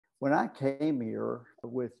When I came here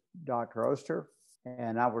with Dr. Oster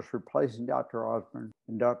and I was replacing Dr. Osborne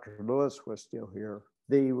and Dr. Lewis was still here,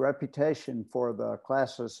 the reputation for the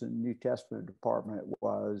classes in New Testament department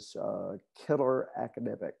was killer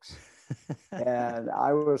academics. And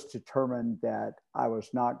I was determined that I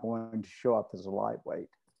was not going to show up as a lightweight.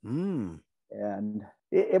 And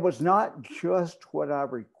it was not just what I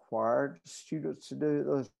required students to do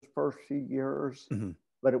those first few years,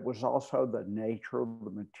 but it was also the nature of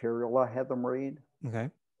the material I had them read. Okay.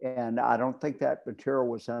 And I don't think that material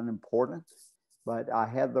was unimportant, but I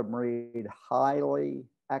had them read highly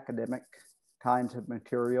academic kinds of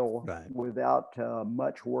material without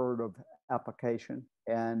much word of application.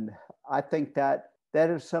 And I think that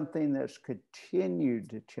is something that's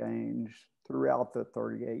continued to change throughout the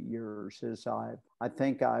 38 years. Is I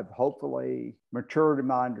think I've hopefully matured in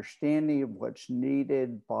my understanding of what's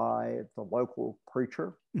needed by the local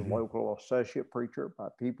preacher, the local associate preacher, by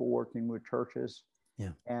people working with churches,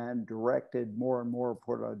 and directed more and more of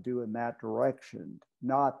what I do in that direction.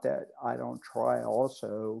 Not that I don't try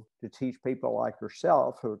also to teach people like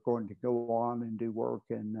yourself who are going to go on and do work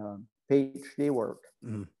in PhD work.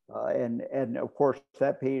 And of course,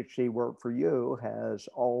 that PhD work for you has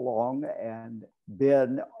all along and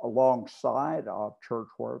been alongside of church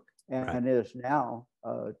work and is now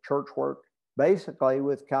church work, basically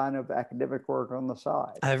with kind of academic work on the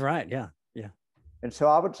side. Right, yeah. And so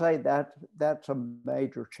I would say that that's a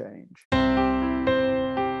major change.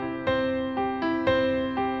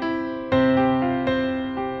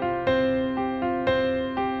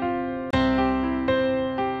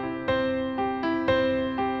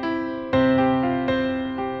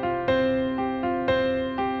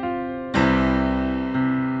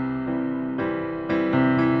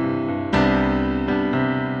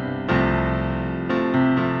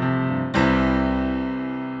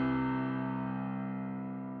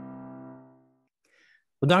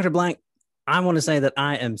 Well, Dr. Blank, I want to say that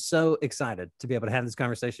I am so excited to be able to have this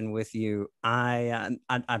conversation with you. I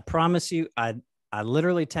promise you, I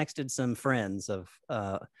literally texted some friends of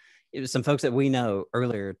it was some folks that we know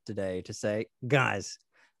earlier today to say, guys,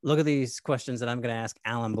 look at these questions that I'm going to ask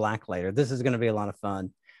Alan Black later. This is going to be a lot of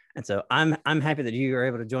fun. And so I'm happy that you are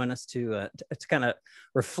able to join us to kind of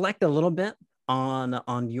reflect a little bit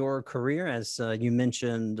on your career, as you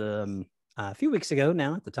mentioned a few weeks ago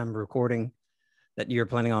now at the time of recording, that you're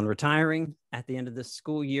planning on retiring at the end of this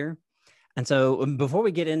school year. And so before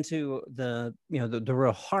we get into the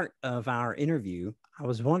real heart of our interview, I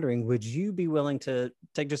was wondering, would you be willing to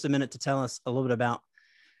take just a minute to tell us a little bit about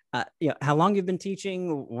how long you've been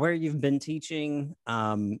teaching, where you've been teaching,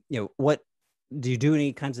 what do you do,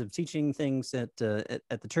 any kinds of teaching things at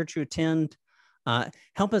the church you attend?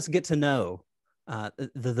 Help us get to know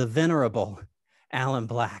the venerable Alan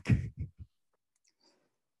Black.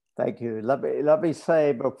 Thank you. Let me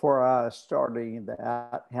say before I started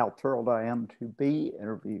that how thrilled I am to be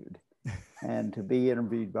interviewed and to be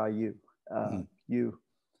interviewed by you. You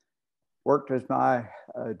worked as my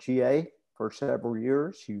GA for several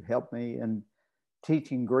years. You helped me in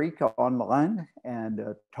teaching Greek online and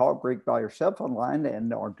taught Greek by yourself online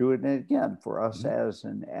and are doing it again for us as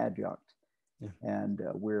an adjunct. And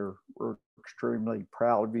we're extremely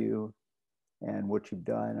proud of you and what you've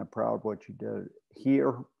done. I'm proud of what you did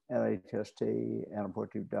here at HST and of what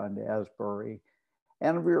you've done to Asbury,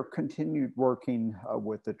 and of your continued working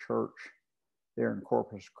with the church there in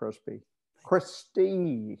Corpus Christi. Corpus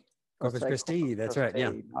Christi, that's right,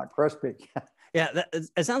 yeah. Not Crispy. Yeah,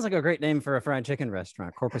 it sounds like a great name for a fried chicken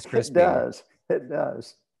restaurant, Corpus Christi. It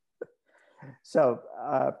does. So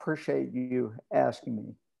I appreciate you asking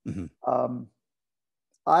me.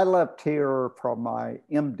 I left here from my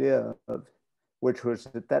MDiv, which was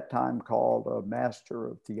at that time called a Master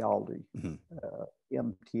of Theology,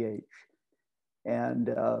 MTH, and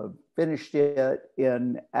finished it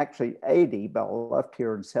in actually 80, but I left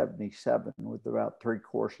here in 77 with about 3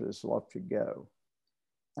 courses left to go.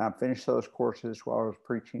 And I finished those courses while I was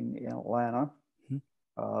preaching in Atlanta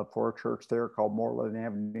for a church there called Moreland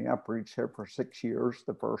Avenue. I preached there for 6 years,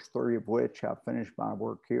 the first 3 of which I finished my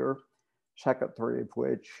work here, second 3 of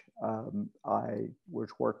which I was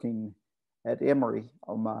working at Emory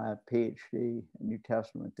on my PhD in New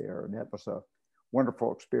Testament there, and that was a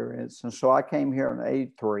wonderful experience. And so I came here in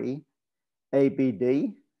 83,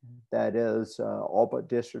 ABD, that is all but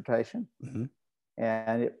dissertation.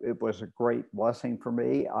 And it was a great blessing for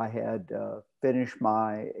me. I had finished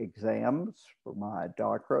my exams for my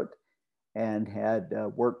doctorate and had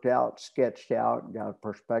worked out, sketched out, and got a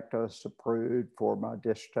prospectus approved for my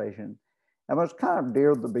dissertation. I was kind of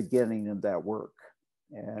near the beginning of that work,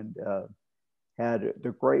 and had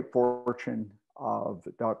the great fortune of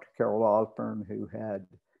Dr. Carol Osborne, who had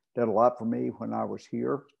done a lot for me when I was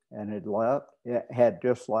here and had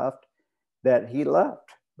just left, that he left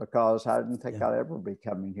because I didn't think I'd ever be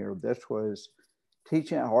coming here. This was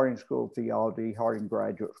teaching at Harding School of Theology. Harding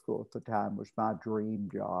Graduate School at the time was my dream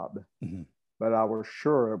job. But I was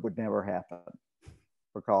sure it would never happen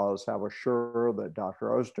because I was sure that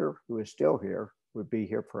Dr. Oster, who is still here, would be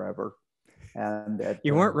here forever. And that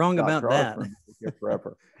you weren't wrong Dr. about that. Osborne would be here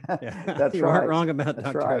forever. That's you weren't wrong about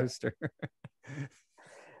Dr. Oster.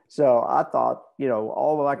 So I thought,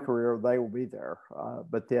 all of my career, they will be there.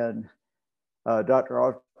 But then Dr.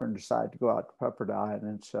 Osborne decided to go out to Pepperdine.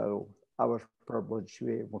 And so I was privileged to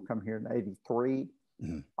be able to come here in 83.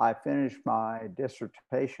 I finished my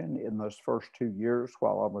dissertation in those first 2 years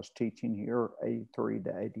while I was teaching here, 83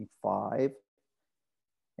 to 85.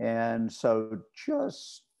 And so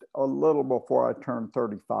just a little before I turned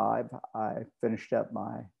 35, I finished up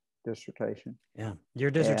my dissertation. Yeah, your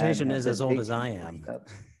dissertation is as old as I am.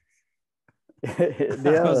 It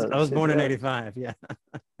is. I was born in 85, yeah.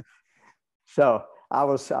 So I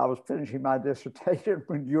was finishing my dissertation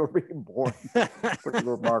when you were being born. Pretty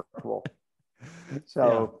remarkable.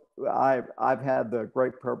 So I've had the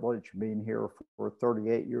great privilege of being here for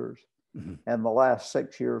 38 years. And the last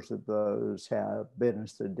 6 years of those have been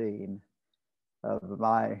as the dean.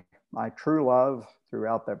 My true love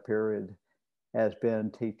throughout that period has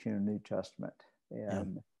been teaching the New Testament.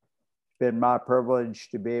 And been my privilege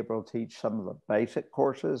to be able to teach some of the basic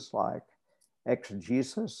courses like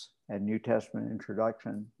exegesis and New Testament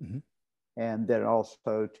introduction, and then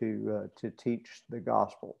also to teach the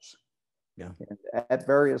Gospels. And at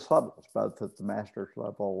various levels, both at the master's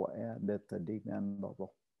level and at the DMin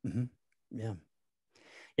level.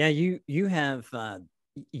 You have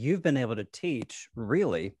you've been able to teach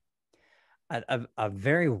really a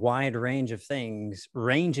very wide range of things,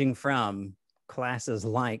 ranging from classes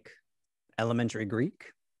like elementary Greek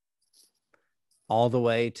all the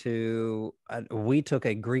way to we took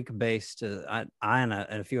a Greek-based I and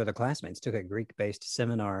a few other classmates took a Greek-based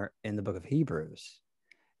seminar in the book of Hebrews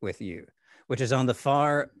with you, which is on the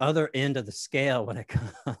far other end of the scale when it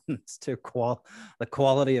comes to the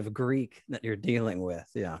quality of Greek that you're dealing with.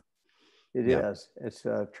 It is. It's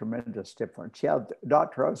a tremendous difference.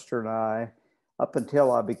 Dr. Oster and I, up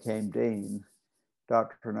until I became dean,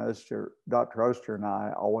 Dr. Oster and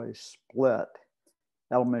I always split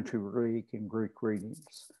elementary Greek and Greek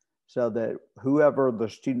readings so that whoever the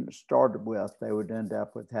student started with, they would end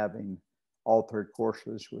up with having all three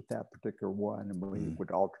courses with that particular one, and we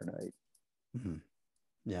would alternate.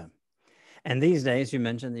 And these days, you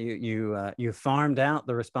mentioned that you farmed out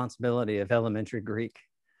the responsibility of elementary Greek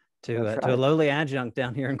to a lowly adjunct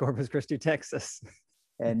down here in Corpus Christi, Texas.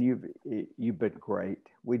 And you've been great.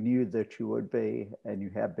 We knew that you would be, and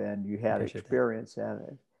you have been. You had experience at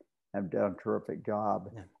it. Have done a terrific job.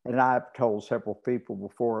 And I've told several people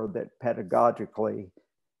before that pedagogically,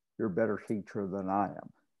 you're a better teacher than I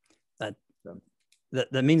am.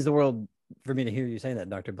 That means the world for me to hear you say that,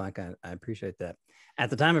 Dr. Blank. I appreciate that. At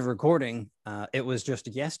the time of recording, it was just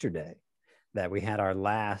yesterday that we had our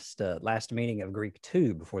last meeting of Greek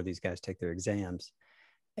 2 before these guys take their exams.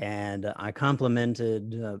 And I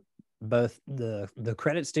complimented both the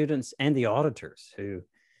credit students and the auditors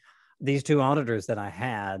these two auditors that I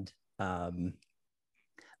had,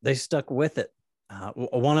 they stuck with it.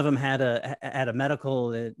 One of them had a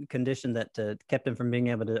medical condition that kept him from being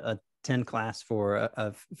able to attend class for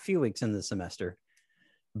a few weeks in the semester,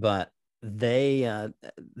 but they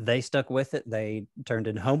stuck with it. They turned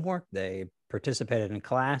in homework. They participated in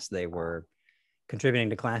class. They were contributing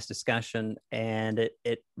to class discussion, and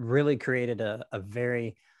it really created a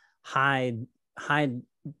very high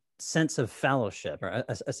sense of fellowship, or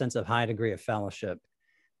a sense of high degree of fellowship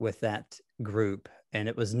with that group. And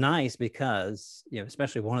it was nice because,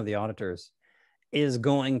 especially one of the auditors is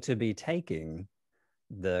going to be taking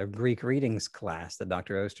the Greek readings class that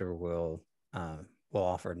Dr. Oster will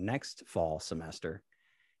offer next fall semester,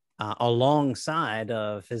 alongside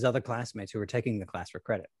of his other classmates who are taking the class for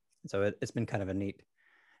credit. So it's been kind of a neat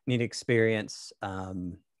experience.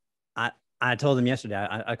 I told them yesterday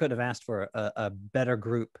I couldn't have asked for a better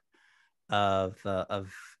group of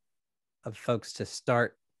folks to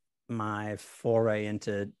start my foray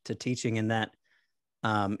into teaching in that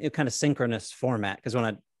kind of synchronous format. Because when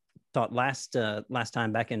I taught last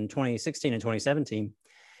time back in 2016 and 2017,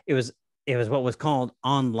 it was what was called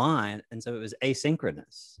online, and so it was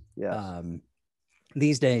asynchronous. Yes.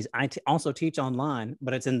 These days, I also teach online,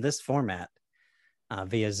 but it's in this format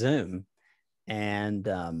via Zoom, and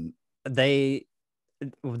they've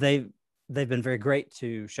been very great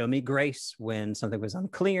to show me grace when something was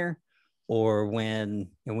unclear, or when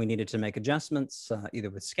we needed to make adjustments, either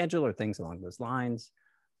with schedule or things along those lines.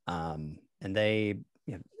 And they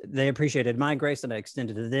appreciated my grace that I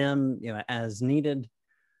extended to them, as needed.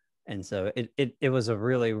 And so it was a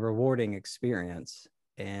really rewarding experience.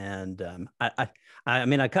 And I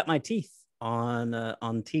cut my teeth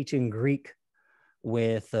on teaching Greek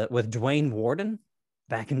with Dwayne Warden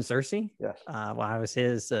back in Searcy. Yes. While I was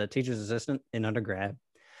his teacher's assistant in undergrad,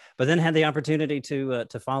 but then had the opportunity to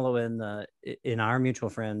follow in our mutual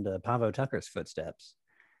friend Pavo Tucker's footsteps,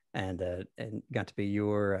 and got to be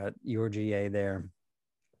your GA there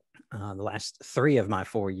the last 3 of my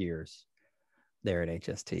 4 years there at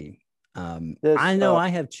HST. I know I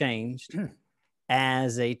have changed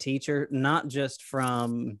as a teacher, not just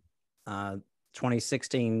from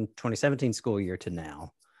 2016, 2017 school year to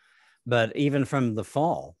now, but even from the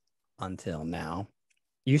fall until now.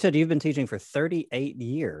 You said you've been teaching for 38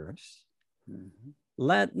 years. Mm-hmm.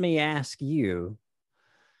 Let me ask you,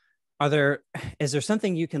 is there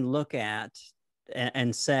something you can look at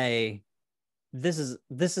and say, this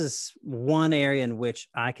is one area in which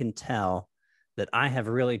I can tell that I have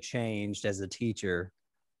really changed as a teacher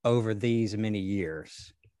over these many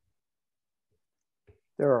years?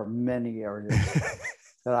 There are many areas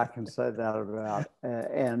that I can say that about.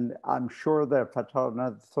 And I'm sure that if I taught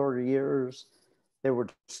another 30 years, there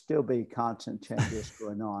would still be constant changes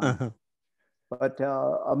going on. Uh-huh. But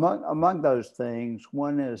among those things,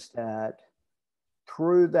 one is that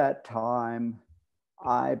through that time,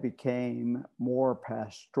 I became more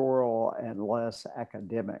pastoral and less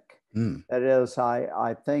academic. Mm. That is,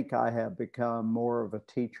 I think I have become more of a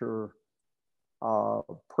teacher of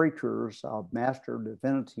preachers, of master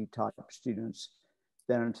divinity type students,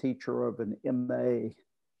 than a teacher of an MA,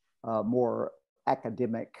 more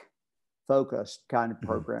academic focused kind of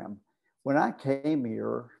program. Mm-hmm. When I came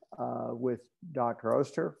here with Dr.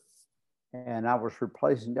 Oster, and I was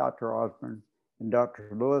replacing Dr. Osborne, and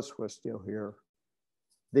Dr. Lewis was still here,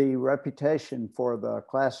 the reputation for the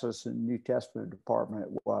classes in New Testament department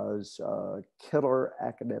was killer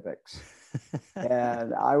academics.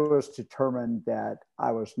 And I was determined that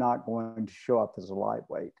I was not going to show up as a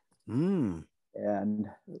lightweight. Mm. And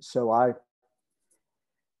so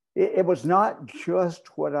it was not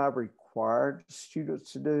just what I required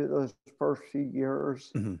students to do those first few years,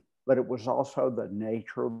 mm-hmm. but it was also the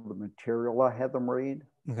nature of the material I had them read.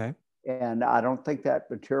 Okay. And I don't think that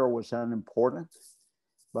material was unimportant,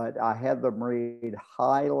 but I had them read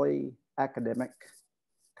highly academic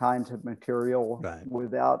kinds of material, right,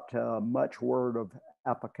 without much word of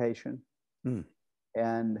application. Mm.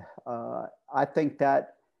 And I think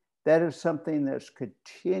that is something that's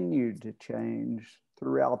continued to change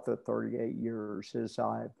throughout the 38 years.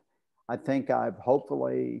 I think I've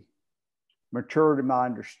hopefully matured in my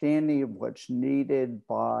understanding of what's needed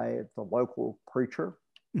by the local preacher,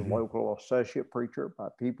 the mm-hmm. local associate preacher, by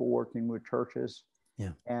people working with churches,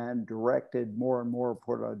 yeah, and directed more and more of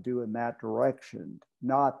what I do in that direction.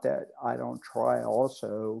 Not that I don't try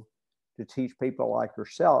also to teach people like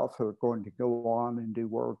yourself who are going to go on and do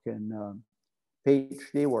work in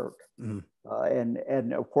PhD work. Mm-hmm.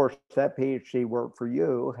 And of course, that PhD work for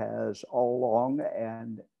you has all along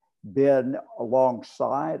and been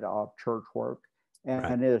alongside of church work, and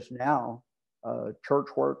right, is now church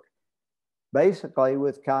work, basically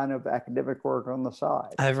with kind of academic work on the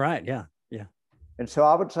side. Right, yeah, yeah. And so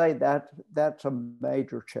I would say that that's a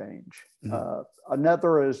major change. Mm-hmm.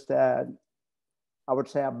 Another is that I would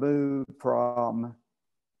say I moved from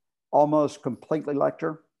almost completely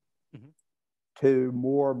lecture, mm-hmm, to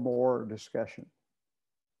more and more discussion.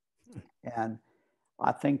 And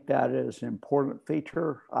I think that is an important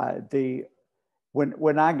feature.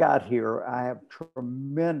 When I got here, I have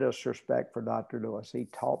tremendous respect for Dr. Lewis. He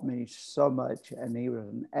taught me so much, and he was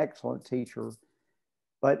an excellent teacher.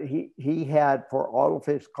 But he had, for all of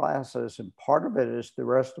his classes, and part of it is the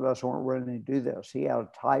rest of us weren't willing to do this, he had a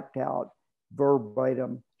typed out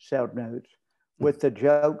verbatim set of notes with the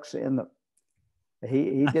jokes in them.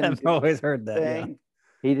 He didn't. I've always heard that. Yeah.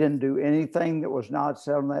 He didn't do anything that was not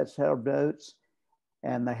said on that set of notes,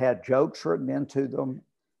 and they had jokes written into them.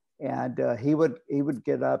 And he would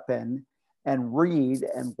get up and read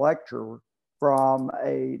and lecture from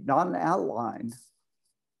not an outline,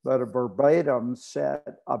 but a verbatim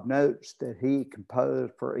set of notes that he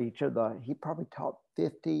composed for each of he probably taught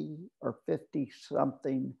 50 or 50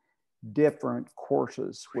 something different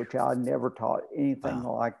courses, which I never taught anything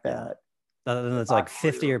like that. That's like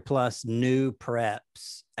 50 or plus new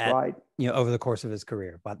preps right, over the course of his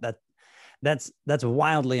career. But that's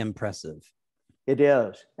wildly impressive. It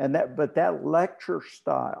is. But that lecture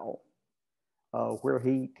style, where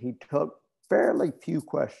he took fairly few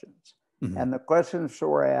questions And the questions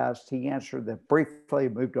were asked, he answered them briefly,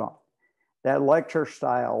 moved on. That lecture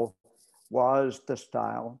style was the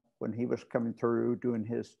style when he was coming through doing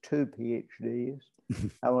his 2 PhDs.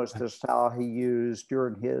 That was the style he used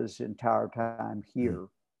during his entire time here.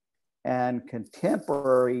 And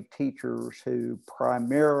contemporary teachers who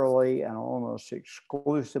primarily and almost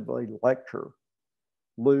exclusively lecture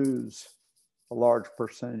lose a large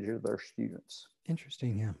percentage of their students.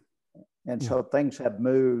 Interesting, yeah. And so things have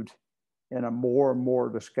moved in a more and more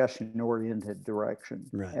discussion-oriented direction.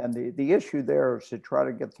 Right. And the issue there is to try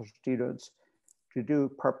to get the students to do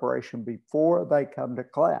preparation before they come to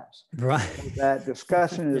class. Right. So that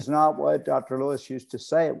discussion is not what Dr. Lewis used to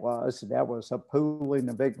say it was. That was a pooling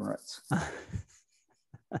of ignorance.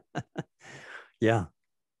 Yeah.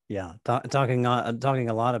 Talking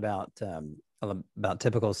a lot about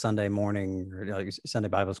typical Sunday morning or Sunday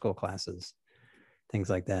Bible school classes, things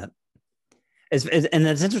like that. And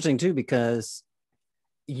that's interesting too, because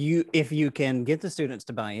if you can get the students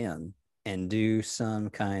to buy in and do some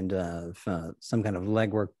kind of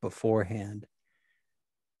legwork beforehand,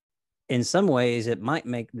 in some ways it might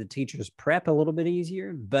make the teachers prep a little bit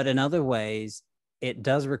easier, but in other ways it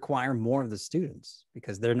does require more of the students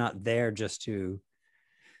because they're not there just to.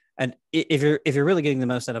 And if you're really getting the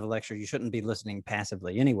most out of a lecture, you shouldn't be listening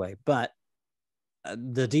passively anyway. But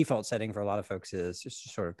the default setting for a lot of folks is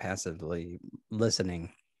just sort of passively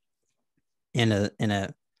listening in a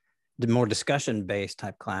more discussion-based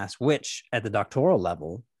type class, which at the doctoral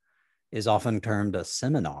level is often termed a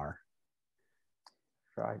seminar.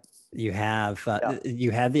 Right. You have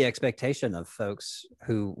the expectation of folks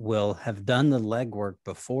who will have done the legwork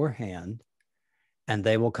beforehand, and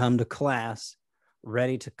they will come to class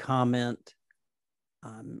ready to comment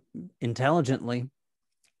intelligently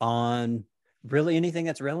on really anything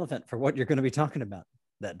that's relevant for what you're going to be talking about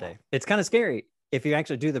that day. It's kind of scary if you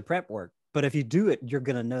actually do the prep work, but if you do it, you're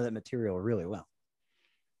going to know that material really well.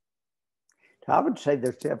 I would say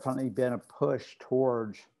there's definitely been a push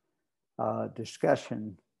towards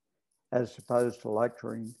discussion as opposed to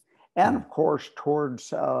lecturing, and of course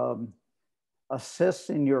towards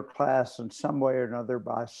assisting your class in some way or another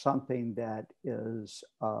by something that is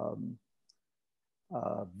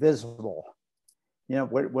visible. You know,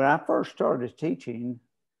 when I first started teaching,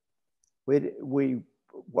 what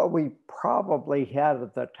we probably had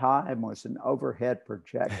at the time was an overhead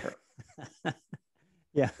projector.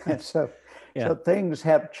 Yeah. And so things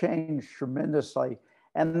have changed tremendously.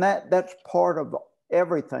 And that's part of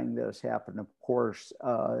everything that has happened, of course,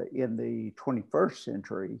 in the 21st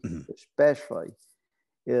century, especially,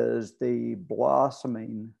 is the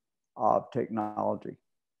blossoming of technology.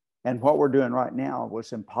 And what we're doing right now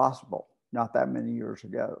was impossible not that many years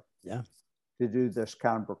ago. Yeah. To do this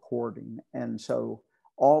kind of recording. And so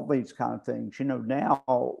all these kind of things, you know,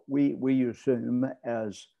 now we use Zoom,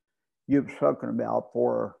 as you've spoken about,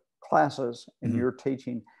 for classes, and you're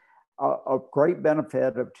teaching. A great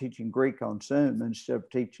benefit of teaching Greek on Zoom instead of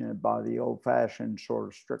teaching it by the old-fashioned sort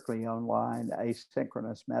of strictly online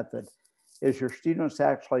asynchronous method is your students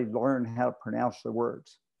actually learn how to pronounce the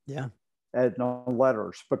words. Yeah. And the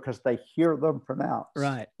letters, because they hear them pronounced.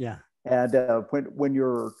 Right. Yeah. And when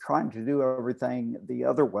you're trying to do everything the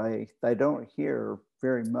other way, they don't hear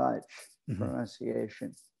very much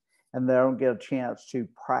pronunciation, and they don't get a chance to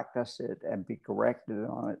practice it and be corrected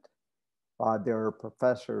on it by their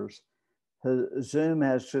professors. Zoom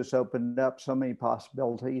has just opened up so many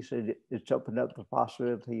possibilities. It's opened up the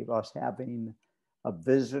possibility of us having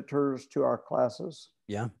visitors to our classes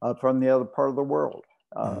from the other part of the world.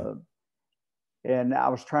 And I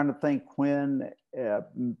was trying to think when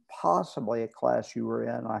possibly a class you were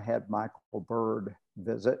in, I had Michael Bird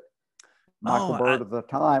visit. Michael Bird at the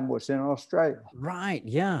time was in Australia. Right,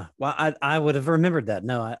 yeah. Well, I would have remembered that.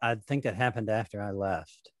 No, I think that happened after I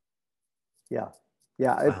left. Yeah,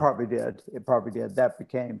 it probably did. It probably did. That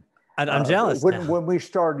became... I'm jealous when we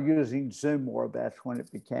started using Zoom more, that's when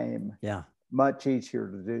it became much easier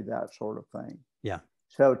to do that sort of thing. Yeah.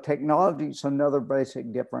 So technology is another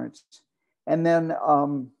basic difference. And then,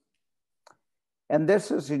 and this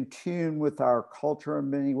is in tune with our culture in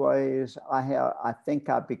many ways. I think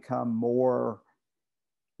I've become more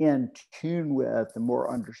in tune with and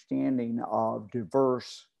more understanding of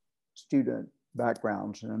diverse student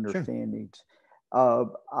backgrounds and understandings.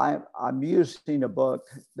 I'm using a book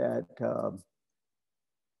that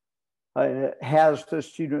has the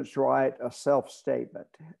students write a self-statement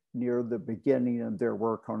near the beginning of their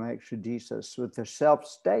work on exegesis. With the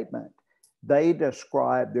self-statement, they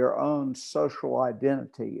describe their own social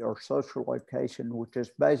identity or social location, which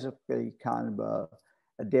is basically kind of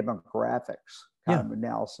a demographics kind of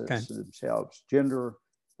analysis of themselves, gender,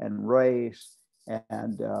 and race,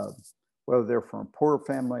 and whether they're from a poor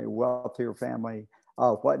family, wealthier family,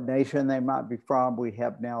 what nation they might be from. We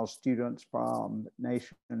have now students from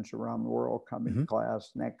nations around the world coming to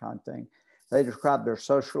class and that kind of thing. They describe their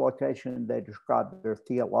social location, they describe their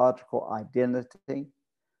theological identity,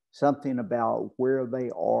 something about where they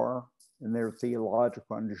are in their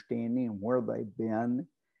theological understanding and where they've been.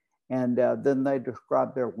 And then they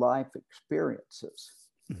describe their life experiences.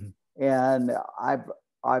 And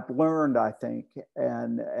I've learned, I think,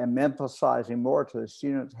 and am emphasizing more to the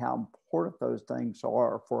students how important those things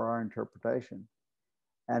are for our interpretation,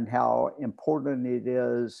 and how important it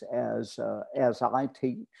is as I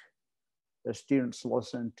teach, the students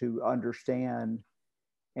listen to understand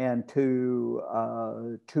and to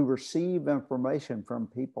receive information from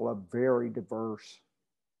people of very diverse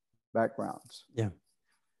backgrounds. Yeah.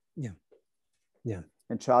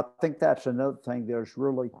 And so I think that's another thing that's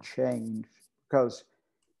really changed, because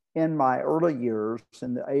in my early years,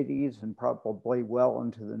 in the 80s and probably well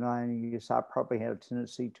into the 90s, I probably had a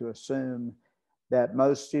tendency to assume that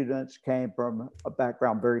most students came from a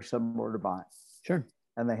background very similar to mine. Sure.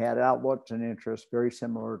 And they had outlooks and interests very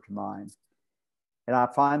similar to mine. And I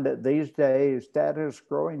find that these days that is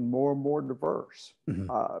growing more and more diverse.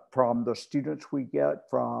 From the students we get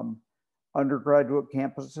from undergraduate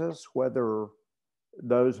campuses, whether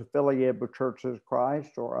those affiliated with Churches of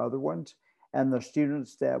Christ or other ones, and the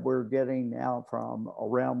students that we're getting now from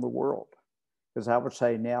around the world. Because I would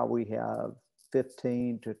say now we have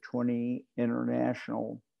 15 to 20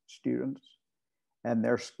 international students, and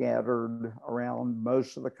they're scattered around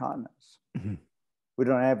most of the continents. We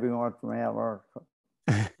don't have anyone from Antarctica.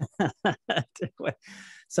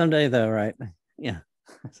 Someday though, right? Yeah,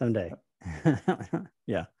 someday.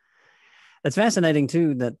 Yeah. It's fascinating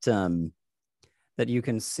too that that you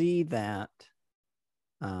can see that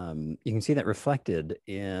reflected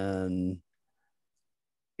in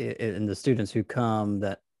the students who come,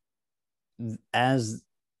 that as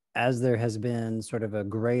there has been sort of a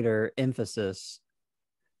greater emphasis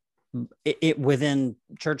it within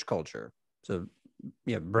church culture. So,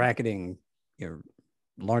 bracketing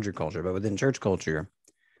larger culture, but within church culture,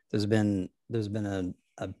 there's been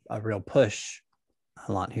a real push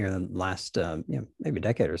a lot here in the last maybe a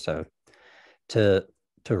decade or so to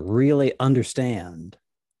really understand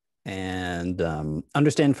and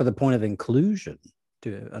understand for the point of inclusion,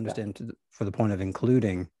 to understand for the point of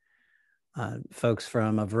including folks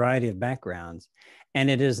from a variety of backgrounds. And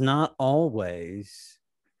it is not always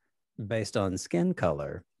based on skin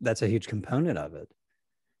color. That's a huge component of it.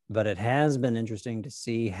 But it has been interesting to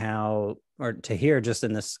see how, or to hear just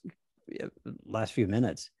in this last few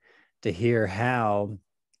minutes, to hear how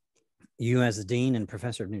you as a dean and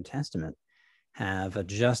professor of New Testament have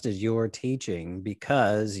adjusted your teaching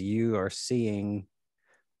because you are seeing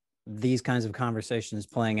these kinds of conversations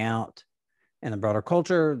playing out in the broader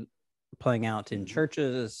culture, playing out in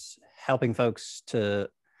churches, helping folks to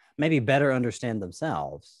maybe better understand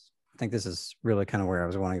themselves. I think this is really kind of where I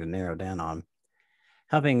was wanting to narrow down on.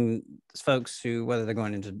 Helping folks who, whether they're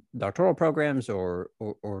going into doctoral programs or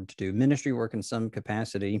to do ministry work in some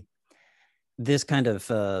capacity, this kind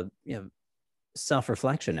of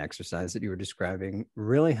self-reflection exercise that you were describing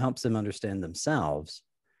really helps them understand themselves,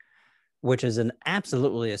 which is an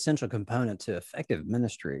absolutely essential component to effective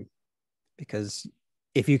ministry. Because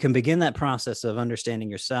if you can begin that process of understanding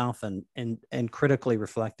yourself and critically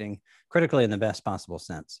reflecting, critically in the best possible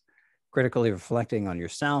sense, critically reflecting on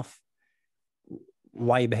yourself,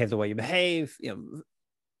 why you behave the way you behave,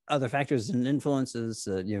 other factors and influences,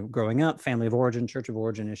 growing up, family of origin, church of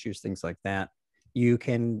origin issues, things like that. You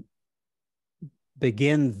can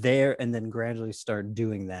begin there and then gradually start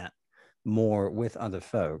doing that more with other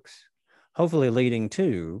folks, hopefully leading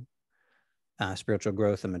to spiritual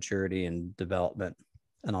growth and maturity and development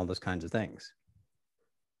and all those kinds of things.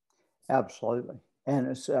 Absolutely. And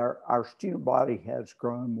it's our student body has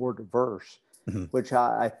grown more diverse, which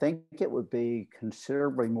I think it would be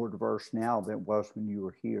considerably more diverse now than it was when you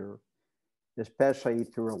were here, especially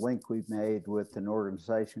through a link we've made with an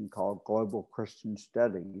organization called Global Christian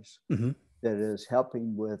Studies that is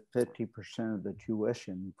helping with 50% of the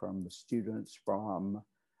tuition from the students from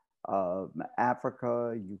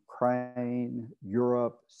Africa, Ukraine,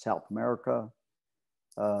 Europe, South America,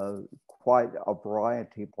 quite a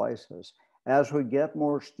variety of places. As we get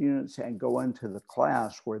more students and go into the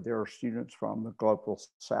class where there are students from the global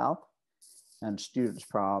South and students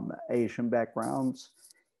from Asian backgrounds,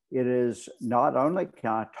 it is not only can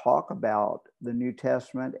I talk about the New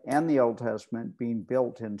Testament and the Old Testament being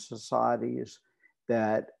built in societies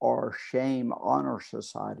that are shame honor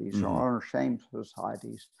societies or honor shame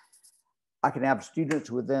societies, I can have students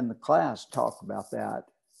within the class talk about that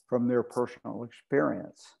from their personal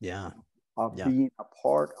experience. Yeah. Of being a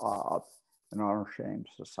part of an honor shame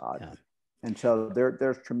society. Yeah. And so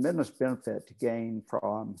there's tremendous benefit to gain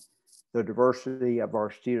from the diversity of our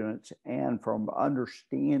students and from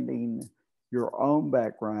understanding your own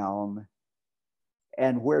background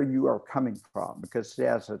and where you are coming from, because it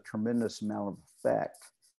has a tremendous amount of effect.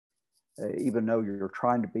 Even though you're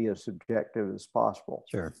trying to be as subjective as possible.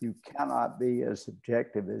 Sure. You cannot be as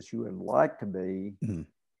subjective as you would like to be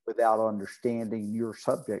without understanding your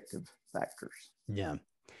subjective factors. Yeah.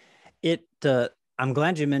 I'm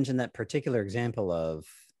glad you mentioned that particular example of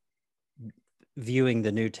viewing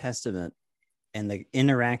the New Testament and the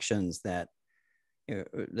interactions that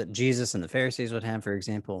that Jesus and the Pharisees would have, for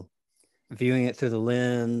example, viewing it through the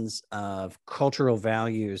lens of cultural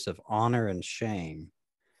values of honor and shame,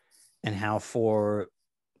 and how for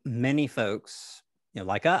many folks,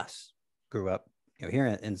 like us, grew up, here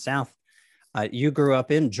in the South. You grew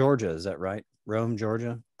up in Georgia, is that right? Rome,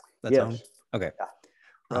 Georgia? That's yes. home? Okay. Yeah.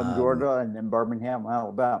 Rome, Georgia, and then Birmingham,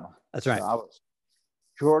 Alabama. That's right. So I was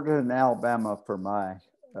Georgia and Alabama for my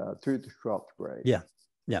through the 12th grade. Yeah.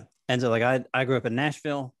 Yeah. And so like I grew up in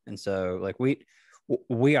Nashville. And so like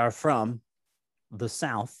we are from the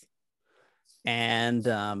South. And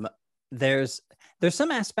there's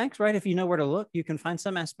some aspects, right? If you know where to look, you can find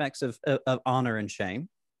some aspects of honor and shame.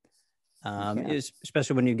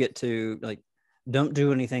 Especially when you get to like, don't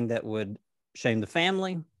do anything that would shame the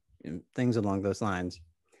family, things along those lines.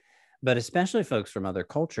 But especially folks from other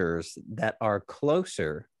cultures that are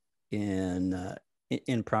closer in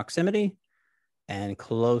proximity and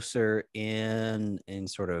closer in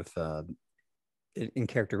sort of in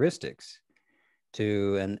characteristics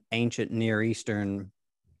to an ancient Near Eastern,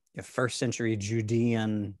 first century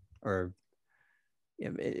Judean or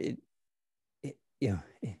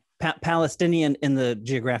Palestinian in the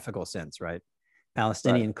geographical sense, right?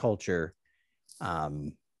 Palestinian culture.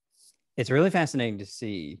 It's really fascinating to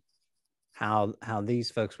see how these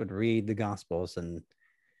folks would read the Gospels and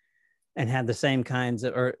have the same kinds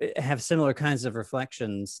of, or have similar kinds of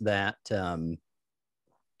reflections that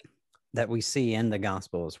that we see in the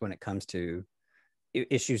Gospels when it comes to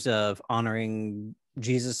issues of honoring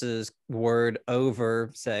Jesus's word over,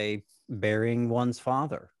 say, burying one's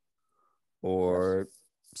father or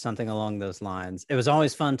something along those lines. It was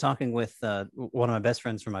always fun talking with one of my best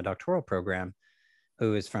friends from my doctoral program,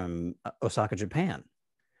 who is from Osaka, Japan.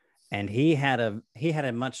 And he had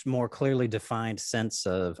a much more clearly defined sense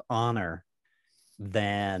of honor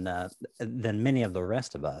than many of the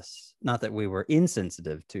rest of us. Not that we were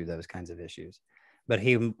insensitive to those kinds of issues, but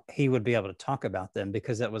he would be able to talk about them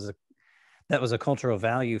because that was a cultural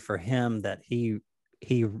value for him that he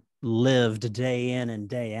lived day in and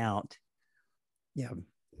day out,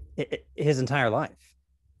 his entire life.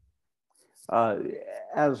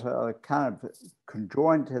 As a kind of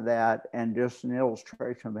conjoined to that, and just an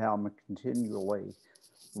illustration of how I'm continually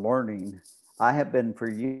learning, I have been for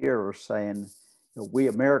years saying, we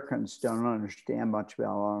Americans don't understand much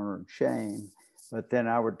about honor and shame, but then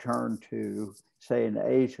I would turn to, say, an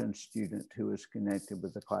Asian student who was connected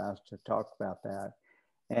with the class to talk about that.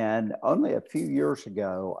 And only a few years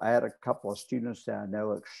ago, I had a couple of students that I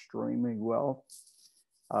know extremely well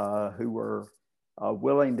who were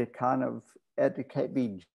willing to kind of educate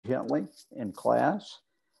me gently in class,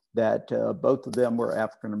 that both of them were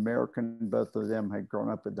African American, both of them had grown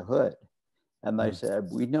up in the hood. And they said,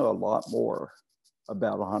 we know a lot more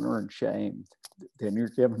about honor and shame than you're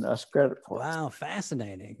giving us credit for. Wow,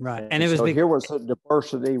 fascinating. Right. And it was here was a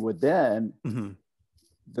diversity within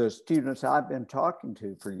the students I've been talking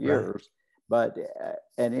to for years, but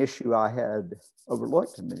an issue I had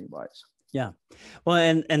overlooked in many ways. Yeah. Well,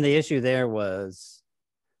 and the issue there was,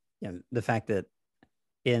 the fact that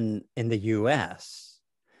in the U.S.,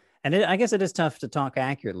 and I guess it is tough to talk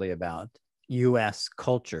accurately about U.S.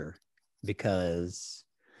 culture because,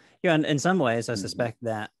 in some ways, I suspect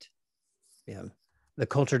that, the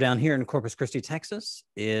culture down here in Corpus Christi, Texas,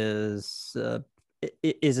 is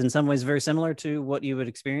in some ways very similar to what you would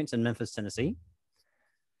experience in Memphis, Tennessee.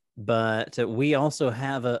 But we also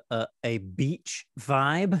have a beach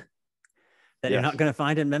vibe that you're not going to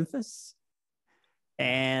find in Memphis.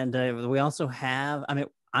 And we also have,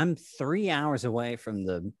 I'm 3 hours away from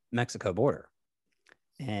the Mexico border.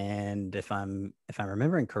 And if I'm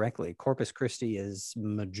remembering correctly, Corpus Christi is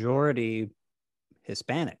majority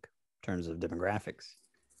Hispanic in terms of demographics.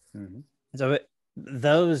 Mm-hmm. So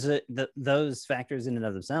those factors in and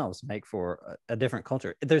of themselves make for a different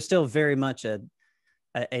culture. There's still very much a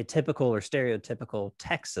typical or stereotypical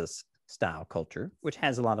Texas style culture, which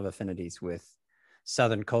has a lot of affinities with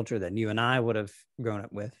Southern culture that you and I would have grown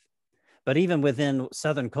up with. But even within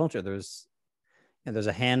Southern culture, there's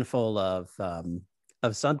a handful of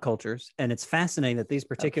subcultures, and it's fascinating that these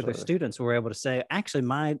particular students were able to say, actually,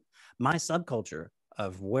 my subculture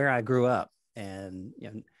of where I grew up, and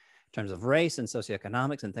in terms of race and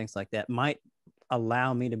socioeconomics and things like that, might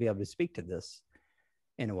allow me to be able to speak to this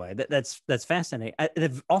in a way. That's fascinating.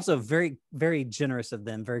 They're also very, very generous of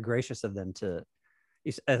them, very gracious of them to,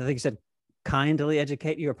 I think you said, kindly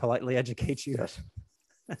educate you or politely educate you. Yes.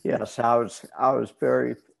 Yes, I was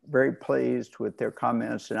very, very pleased with their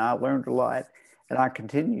comments, and I learned a lot, and I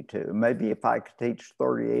continue to. Maybe if I could teach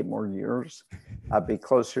 38 more years, I'd be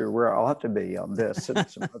closer to where I ought to be on this and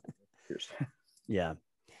some other years. Yeah.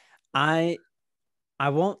 I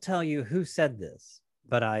won't tell you who said this,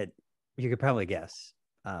 but you could probably guess.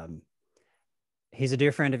 He's a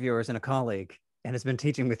dear friend of yours and a colleague, and has been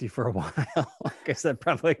teaching with you for a while. I guess that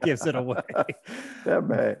probably gives it away. That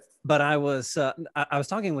may. But I was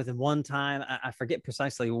talking with him one time. I forget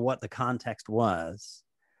precisely what the context was,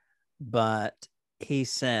 but he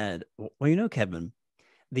said, well, Kevin,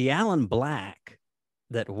 the Alan Black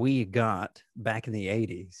that we got back in the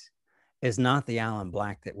 80s is not the Alan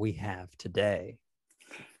Black that we have today.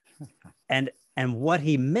 And what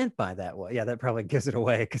he meant by that was, that probably gives it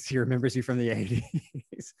away because he remembers you from the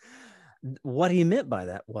 80s. What he meant by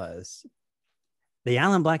that was the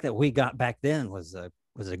Alan Black that we got back then was a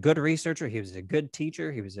good researcher. He was a good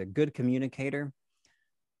teacher. He was a good communicator.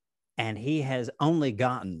 And he has only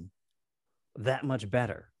gotten that much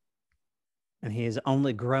better. And he has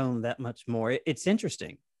only grown that much more. It's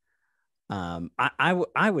interesting.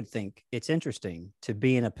 I would think it's interesting to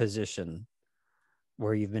be in a position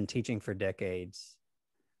where you've been teaching for decades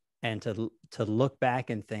and to look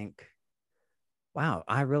back and think, wow,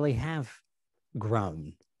 I really have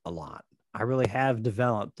grown a lot. I really have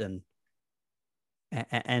developed and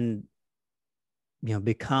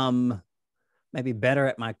become maybe better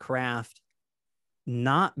at my craft,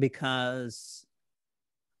 not because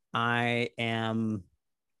I am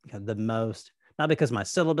not because my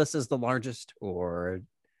syllabus is the largest, or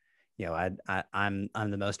I'm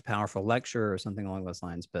the most powerful lecturer or something along those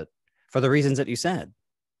lines, but for the reasons that you said.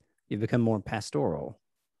 You've become more pastoral.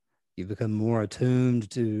 You've become more attuned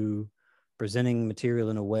to presenting material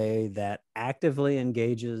in a way that actively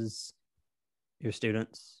engages your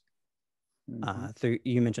students. Through,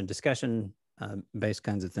 you mentioned discussion based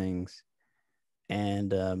kinds of things,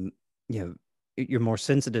 and you're more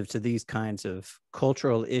sensitive to these kinds of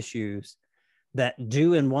cultural issues that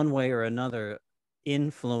do in one way or another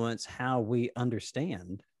influence how we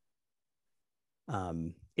understand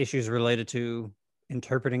issues related to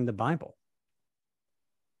interpreting the Bible.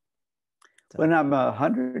 So, when I'm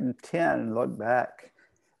 110 and look back,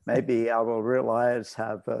 maybe I will realize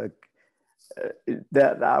that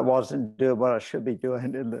I wasn't doing what I should be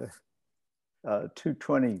doing in the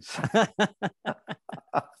 220s.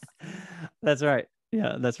 That's right.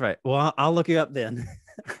 Yeah, that's right. Well, I'll look you up then.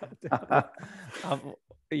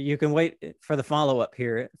 You can wait for the follow-up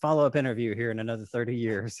interview here in another 30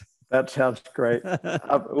 years. That sounds great.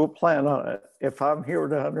 We'll plan on it. If I'm here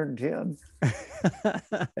at 110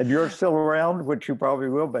 and you're still around, which you probably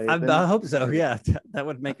will be. I hope so. Yeah. That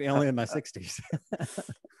would make me only in my 60s.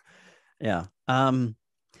 Yeah.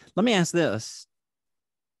 Let me ask this.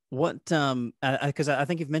 What, because I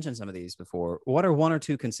think you've mentioned some of these before. What are one or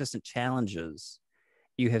two consistent challenges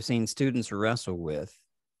you have seen students wrestle with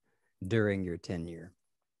during your tenure?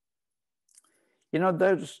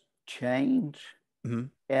 Those change. Mm-hmm.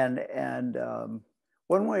 And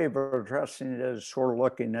one way of addressing it is sort of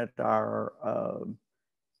looking at our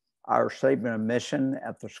statement of mission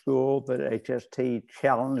at the school, that HST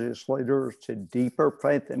challenges leaders to deeper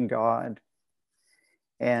faith in God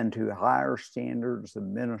and to higher standards of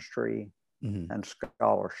ministry and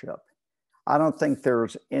scholarship. I don't think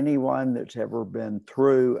there's anyone that's ever been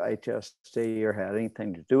through HST or had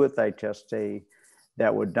anything to do with HST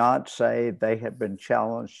that would not say they have been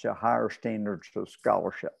challenged to higher standards of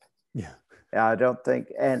scholarship. Yeah. I don't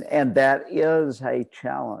think, and that is a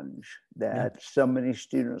challenge that so many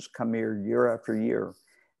students come here year after year.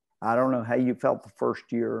 I don't know how you felt the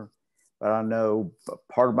first year, but I know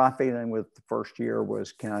part of my feeling with the first year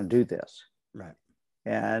was, can I do this? Right.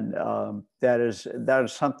 And that is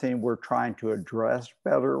something we're trying to address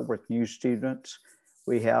better with new students.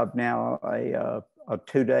 We have now a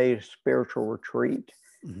 2-day spiritual retreat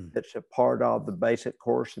that's a part of the basic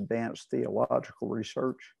course, Advanced Theological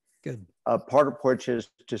Research. Good. Part of which is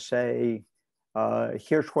to say,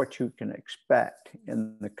 here's what you can expect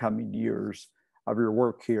in the coming years of your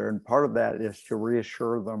work here. And part of that is to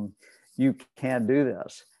reassure them, you can do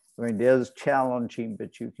this. I mean, it is challenging,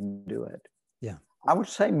 but you can do it. Yeah. I would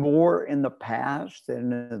say more in the past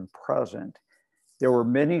than in the present. There were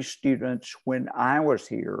many students when I was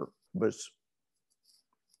here, was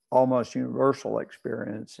almost universal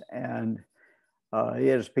experience, and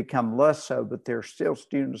it has become less so, but there are still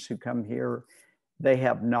students who come here. They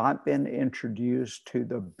have not been introduced to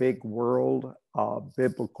the big world of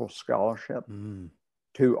biblical scholarship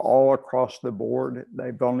to all across the board.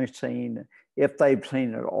 They've only seen, if they've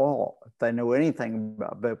seen it all, if they know anything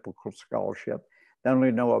about biblical scholarship, they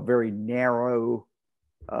only know a very narrow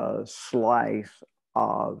slice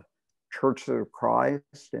of Churches of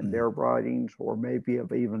Christ and their writings, or maybe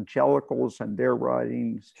of evangelicals and their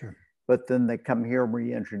writings. Sure. But then they come here and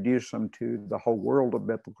we introduce them to the whole world of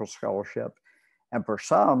biblical scholarship. And for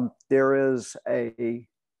some, there is I'm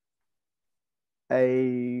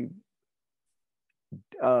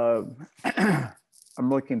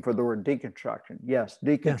looking for the word deconstruction. Yes,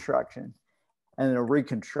 deconstruction and a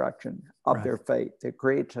reconstruction of their faith that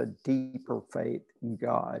creates a deeper faith in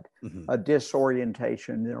God, a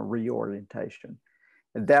disorientation and a reorientation.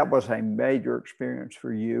 And that was a major experience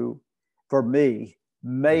for you. For me,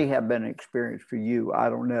 may have been an experience for you. I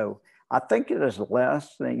don't know. I think it is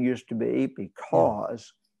less than it used to be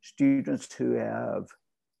because students who have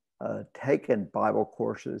taken Bible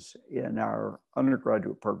courses in our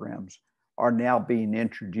undergraduate programs are now being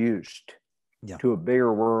introduced to a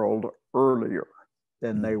bigger world earlier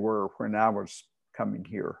than they were when I was coming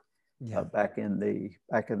here back in the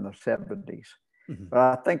 70s. But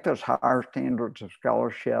I think those higher standards of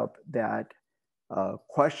scholarship, that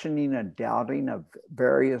questioning and doubting of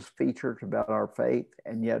various features about our faith,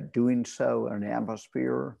 and yet doing so in an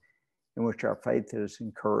atmosphere in which our faith is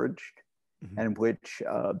encouraged, and in which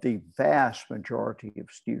the vast majority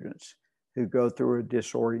of students who go through a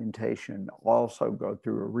disorientation also go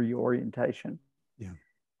through a reorientation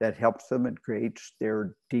that helps them and creates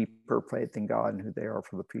their deeper faith in God and who they are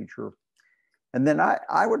for the future. And then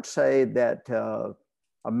I would say that a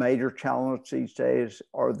major challenge these days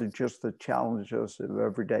are just the challenges of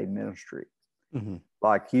everyday ministry,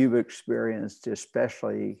 like you've experienced,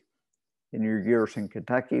 especially in your years in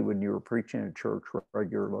Kentucky when you were preaching at church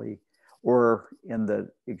regularly, or in the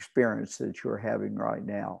experience that you're having right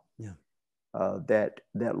now. That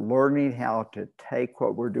learning how to take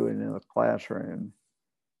what we're doing in the classroom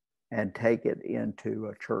and take it into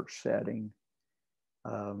a church setting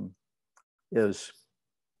is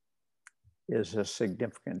a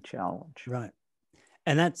significant challenge. Right.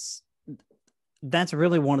 And that's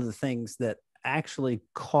really one of the things that actually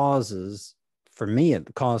caused for me at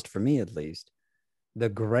least, the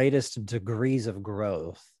greatest degrees of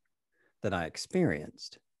growth that I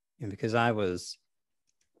experienced. And because I was,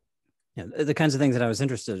 the kinds of things that I was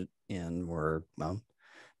interested in were,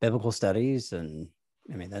 biblical studies. And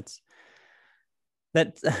I mean,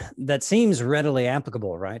 that seems readily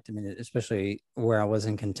applicable, right? I mean, especially where I was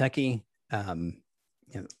in Kentucky, there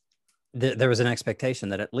was an expectation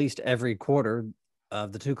that at least every quarter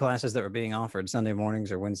of the two classes that were being offered, Sunday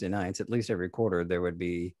mornings or Wednesday nights, at least every quarter, there would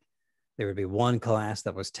be one class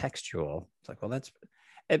that was textual. It's like, well, that's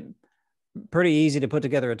pretty easy to put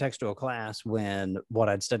together a textual class when what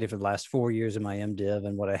I'd studied for the last 4 years of my MDiv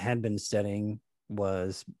and what I had been studying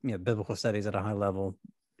was, biblical studies at a high level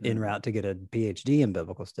en route to get a PhD in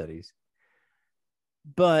biblical studies.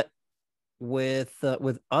 But with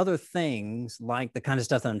other things like the kind of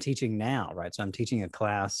stuff that I'm teaching now, right? So I'm teaching a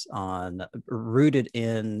class rooted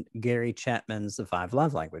in Gary Chapman's The 5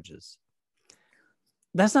 Love Languages.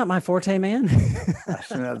 That's not my forte, man.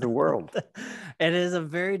 That's another world. It is a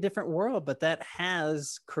very different world, but that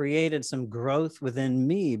has created some growth within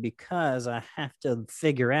me because I have to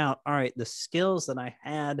figure out, all right, the skills that I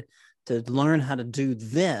had to learn how to do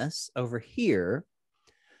this over here,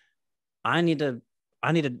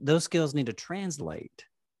 those skills need to translate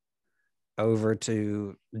over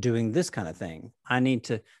to doing this kind of thing.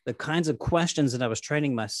 The kinds of questions that I was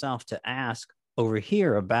training myself to ask over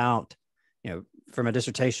here about, for my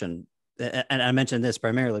dissertation, and I mentioned this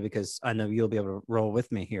primarily because I know you'll be able to roll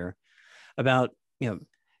with me here, about,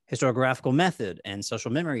 historiographical method and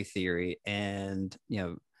social memory theory. And,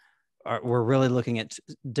 we're really looking at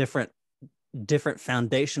different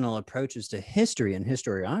foundational approaches to history and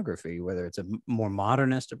historiography, whether it's a more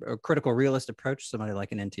modernist or critical realist approach, somebody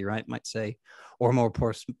like an N.T. Wright might say, or a more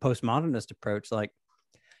postmodernist approach like,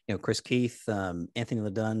 Chris Keith, Anthony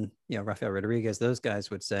LaDunn, Rafael Rodriguez, those guys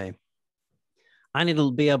would say, I need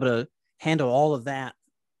to be able to handle all of that.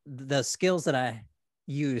 The skills that I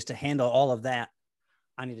use to handle all of that,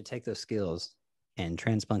 I need to take those skills and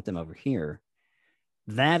transplant them over here.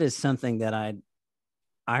 That is something that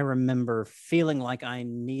I remember feeling like I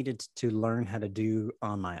needed to learn how to do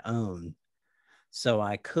on my own so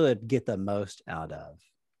I could get the most out of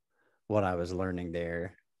what I was learning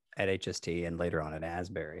there at HST and later on at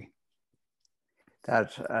Asbury.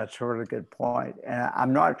 That's a really good point. And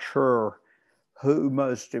I'm not sure who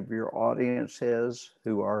most of your audience is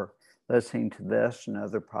who are listening to this and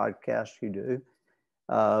other podcasts you do.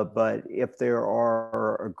 But if there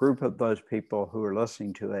are a group of those people who are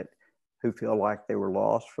listening to it who feel like they were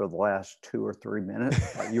lost for the last 2 or 3 minutes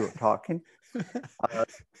while you were talking,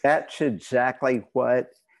 that's exactly what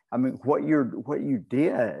you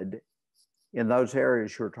did in those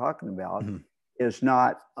areas you're talking about is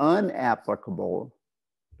not unapplicable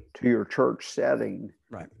to your church setting,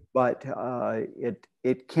 right? But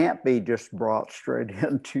it can't be just brought straight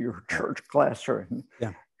into your church classroom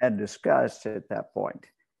and discussed at that point.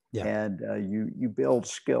 Yeah. And you build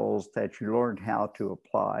skills that you learn how to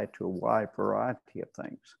apply to a wide variety of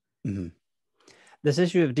things. Mm-hmm. This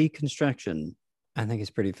issue of deconstruction, I think, is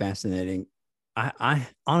pretty fascinating. I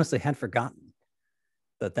honestly had forgotten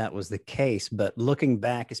that was the case, but looking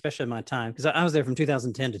back, especially my time, because I was there from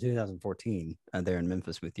 2010 to 2014 there in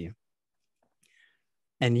Memphis with you.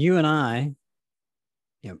 And you and I,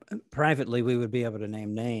 privately, we would be able to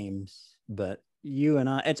name names, but you and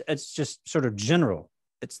I, it's just sort of general.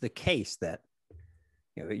 It's the case that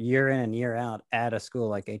year in and year out at a school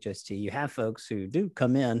like HST, you have folks who do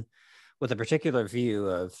come in with a particular view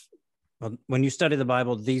of, well, when you study the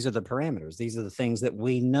Bible, these are the parameters. These are the things that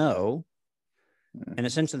we know. And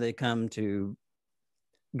essentially they come to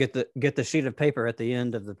get the sheet of paper at the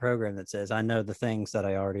end of the program that says, I know the things that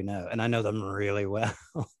I already know, and I know them really well.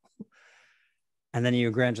 And then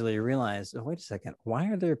you gradually realize, oh, wait a second, why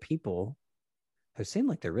are there people who seem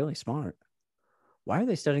like they're really smart? Why are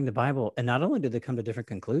they studying the Bible? And not only do they come to different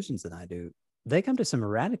conclusions than I do, they come to some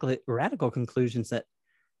radical conclusions that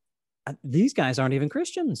these guys aren't even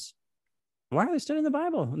Christians. Why are they studying the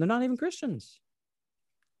Bible? They're not even Christians.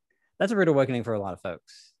 That's a rude awakening for a lot of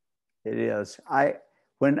folks. It is.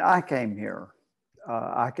 When I came here,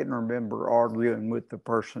 I can remember arguing with the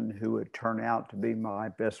person who would turn out to be my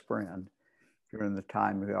best friend during the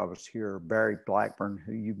time I was here, Barry Blackburn,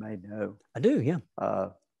 who you may know. I do, yeah.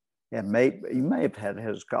 You may have had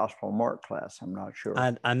his Gospel Mark class. I'm not sure.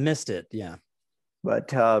 I missed it, yeah. But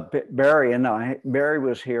Barry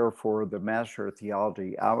was here for the Master of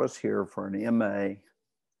Theology. I was here for an MA,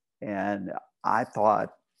 and I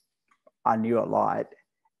thought I knew a lot,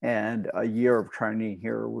 and a year of training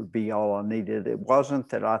here would be all I needed. It wasn't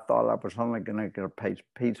that I thought I was only going to get a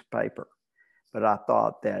piece of paper, but I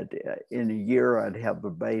thought that in a year I'd have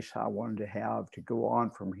the base I wanted to have to go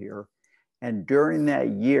on from here. And during that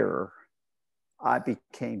year, I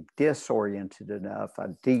became disoriented enough, I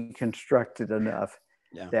deconstructed enough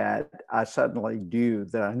that I suddenly knew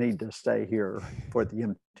that I need to stay here for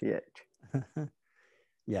the MTH.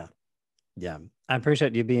 Yeah. I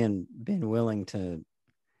appreciate you being willing to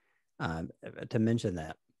mention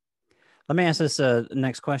that. Let me ask this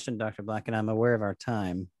next question, Dr. Black, and I'm aware of our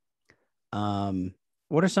time.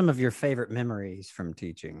 What are some of your favorite memories from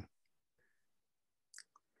teaching?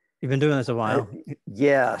 You've been doing this a while.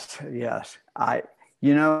 Yes. I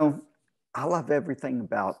love everything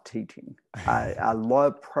about teaching. I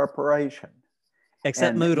love preparation.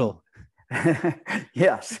 Except Moodle.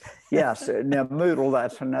 Yes. Now Moodle,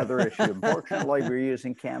 that's another issue. Unfortunately, we're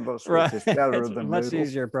using Canvas, which is better than much Moodle.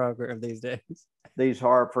 easier program these days. These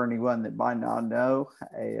are, for anyone that might not know,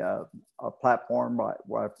 a platform by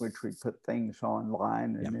which we put things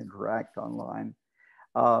online and interact online.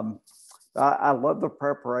 I love the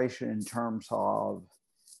preparation in terms of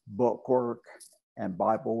book work and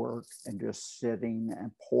Bible work and just sitting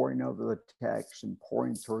and poring over the text and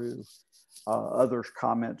poring through others'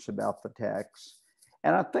 comments about the text.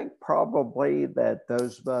 And I think probably that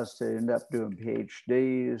those of us that end up doing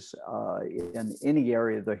PhDs in any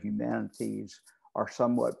area of the humanities are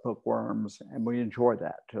somewhat bookworms, and we enjoy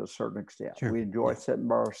that to a certain extent. Sure. We enjoy sitting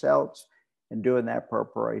by ourselves and doing that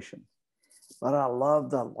preparation. But I love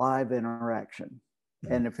the live interaction.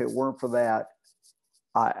 And if it weren't for that,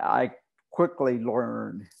 I quickly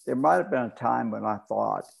learned, there might have been a time when I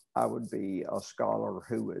thought I would be a scholar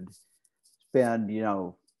who would spend,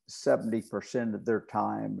 70% of their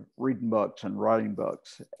time reading books and writing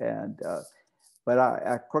books. But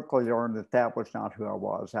I quickly learned that was not who I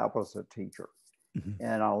was. I was a teacher. Mm-hmm.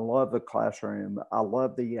 And I love the classroom. I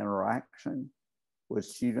love the interaction with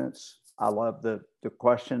students. I love the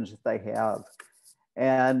questions that they have.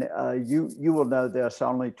 And you will know this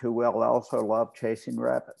only too well. I also love chasing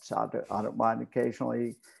rabbits. I don't mind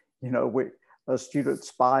occasionally, a student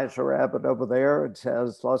spies a rabbit over there and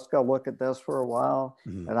says, let's go look at this for a while.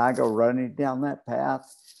 And I go running down that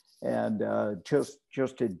path and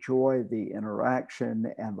just enjoy the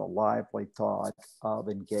interaction and the lively thought of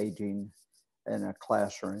engaging in a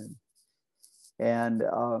classroom. And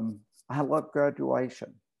I love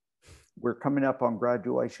graduation. We're coming up on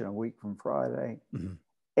graduation a week from Friday.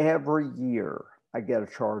 Every year I get a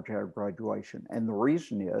charge out of graduation. And the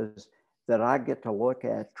reason is that I get to look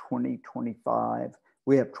at 2025.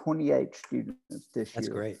 We have 28 students this year. That's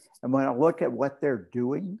great. And when I look at what they're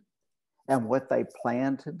doing and what they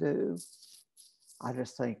plan to do, I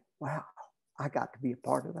just think, wow, I got to be a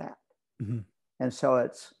part of that. And so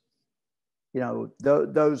it's,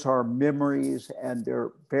 those are memories, and there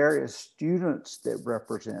are various students that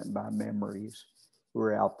represent my memories who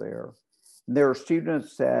are out there. And there are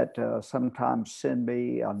students that sometimes send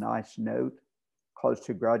me a nice note close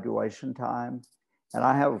to graduation time, and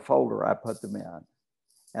I have a folder I put them in.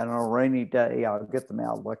 And on a rainy day, I'll get them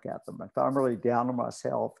out and look at them. If I'm really down on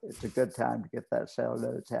myself, it's a good time to get that set of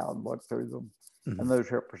notes out and look through them. And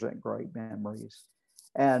those represent great memories.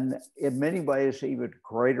 And in many ways, even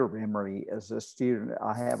greater memory is a student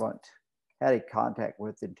I haven't had a contact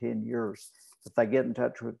with in 10 years, but they get in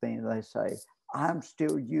touch with me and they say, I'm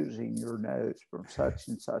still using your notes from such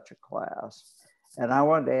and such a class. And I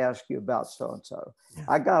wanted to ask you about so-and-so. Yeah.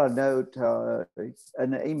 I got a note,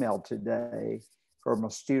 an email today from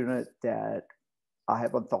a student that I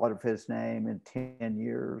haven't thought of his name in 10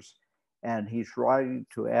 years. And he's writing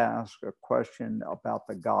to ask a question about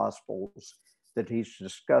the Gospels that he's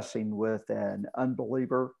discussing with an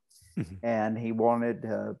unbeliever. And he wanted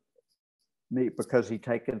me, because he'd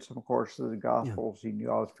taken some courses of the Gospels, he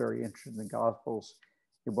knew I was very interested in the Gospels.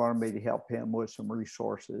 He wanted me to help him with some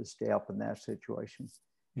resources to help in that situation.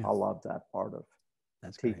 I love that part of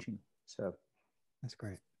teaching. Great. So that's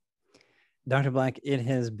great. Dr. Black, it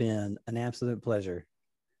has been an absolute pleasure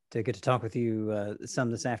to get to talk with you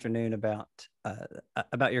some this afternoon about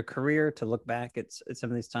your career, to look back at some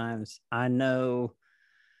of these times. I know,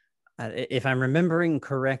 if I'm remembering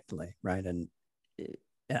correctly, right, and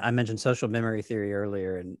I mentioned social memory theory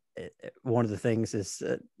earlier, and one of the things is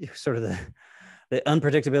sort of the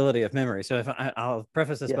unpredictability of memory. So I'll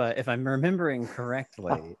preface this by, if I'm remembering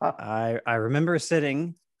correctly, I remember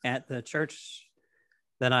sitting at the church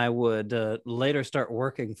that I would later start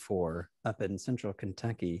working for up in central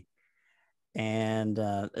Kentucky. And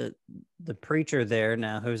the preacher there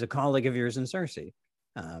now, who's a colleague of yours in Searcy,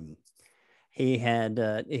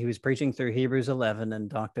 he was preaching through Hebrews 11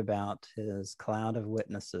 and talked about his cloud of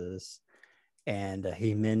witnesses. And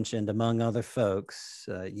he mentioned, among other folks,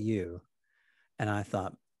 you. And I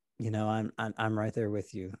thought, I'm right there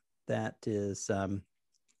with you. That is,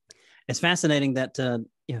 it's fascinating that,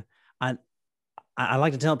 I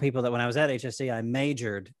like to tell people that when I was at HSC, I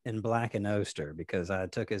majored in Black and Oster because I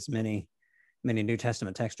took as many New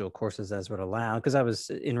Testament textual courses as would allow, because I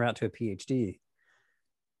was en route to a PhD.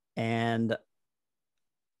 And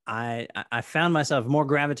I found myself more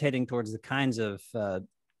gravitating towards the kinds of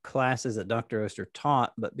classes that Dr. Oster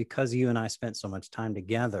taught, but because you and I spent so much time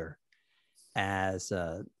together as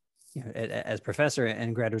professor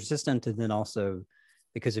and graduate assistant, and then also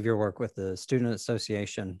because of your work with the Student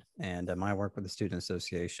Association and my work with the Student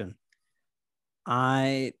Association,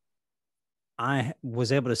 I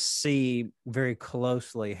was able to see very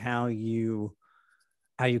closely how you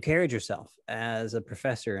carried yourself as a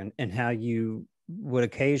professor, and how you would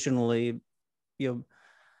occasionally,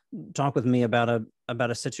 talk with me about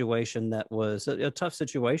a situation that was a tough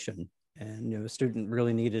situation, and a student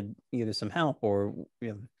really needed either some help or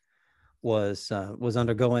was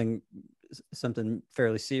undergoing something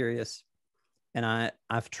fairly serious, and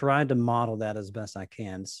I've tried to model that as best I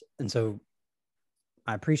can, and so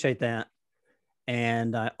I appreciate that.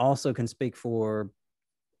 And I also can speak for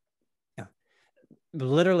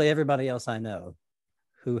literally everybody else I know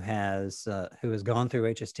who has gone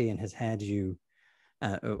through HST and has had you,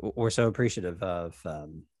 or so appreciative of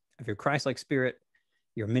your Christ-like spirit,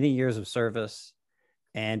 your many years of service,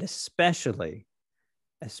 and especially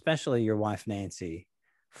your wife Nancy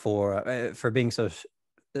for being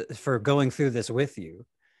for going through this with you,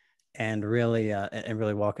 and really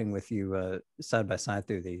walking with you side by side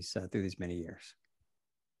through these many years.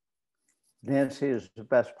 Nancy is the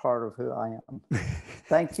best part of who I am.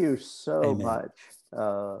 Thank you so much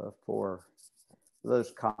for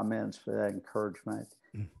those comments, for that encouragement.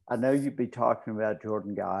 I know you'd be talking about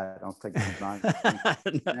Jordan Guy. I don't think he's my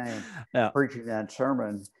name. No. Preaching that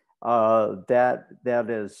sermon.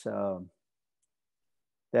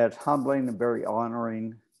 That's humbling and very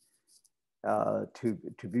honoring.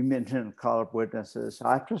 to be mentioned in a cloud of witnesses.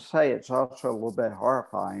 I have to say it's also a little bit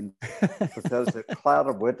horrifying because the cloud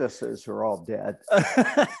of witnesses are all dead.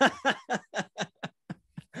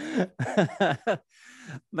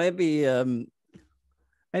 Maybe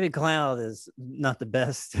cloud is not the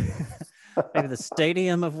best. Maybe the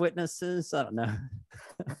stadium of witnesses. I don't know.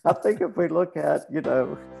 I think if we look at,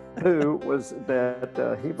 who was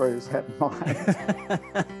that Hebrews had in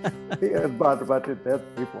mind, he had brought a bunch of dead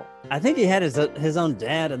people. I think he had his own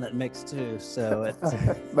dad in that mix too. So it's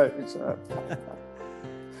maybe so.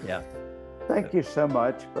 Yeah. Thank you so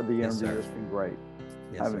much for the Yes, interview. sir. It's been great.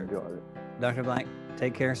 Yes, I've sir. enjoyed it. Dr. Blank,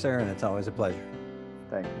 take care, sir, and it's always a pleasure.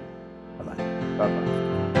 Thank you. Bye-bye. Bye-bye.